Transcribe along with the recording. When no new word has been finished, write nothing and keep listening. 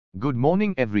Good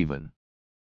morning everyone.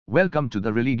 Welcome to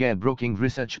the Religare Broking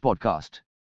Research Podcast.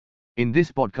 In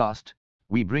this podcast,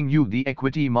 we bring you the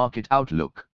equity market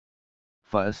outlook.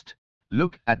 First,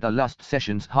 look at the last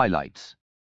session's highlights.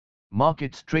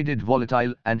 Markets traded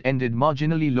volatile and ended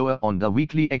marginally lower on the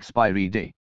weekly expiry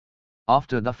day.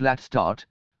 After the flat start,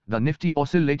 the Nifty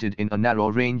oscillated in a narrow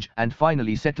range and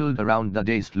finally settled around the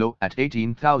day's low at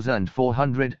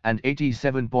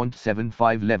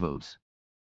 18,487.75 levels.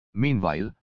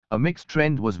 Meanwhile, a mixed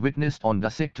trend was witnessed on the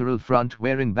sectoral front,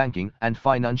 wherein banking and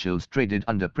financials traded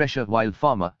under pressure while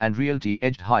pharma and realty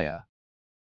edged higher.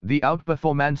 The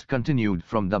outperformance continued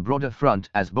from the broader front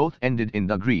as both ended in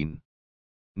the green.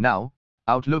 Now,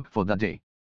 outlook for the day.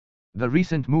 The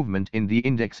recent movement in the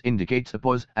index indicates a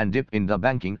pause and dip in the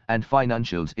banking and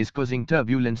financials is causing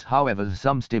turbulence. However,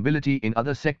 some stability in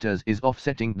other sectors is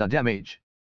offsetting the damage.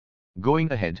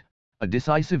 Going ahead, a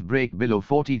decisive break below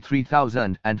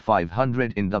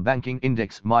 43,500 in the banking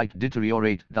index might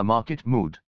deteriorate the market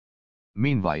mood.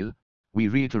 Meanwhile, we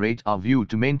reiterate our view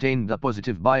to maintain the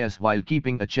positive bias while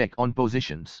keeping a check on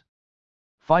positions.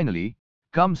 Finally,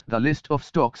 comes the list of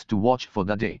stocks to watch for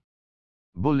the day.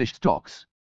 Bullish stocks: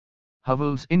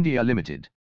 Havells India Limited,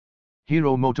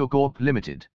 Hero Motocorp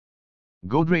Limited,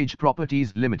 Godrej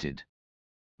Properties Limited.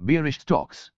 Bearish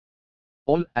stocks: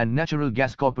 Oil and Natural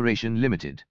Gas Corporation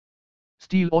Limited,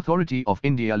 Steel Authority of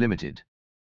India Limited,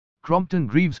 Crompton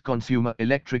Greaves Consumer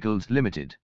Electricals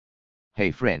Limited. Hey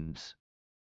friends,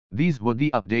 these were the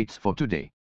updates for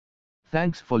today.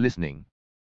 Thanks for listening.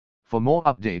 For more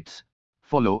updates,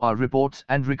 follow our reports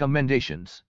and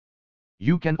recommendations.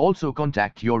 You can also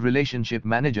contact your relationship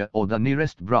manager or the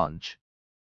nearest branch.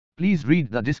 Please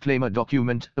read the disclaimer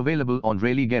document available on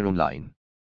Religare Online.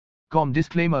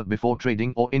 Disclaimer before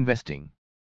trading or investing.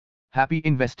 Happy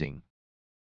investing.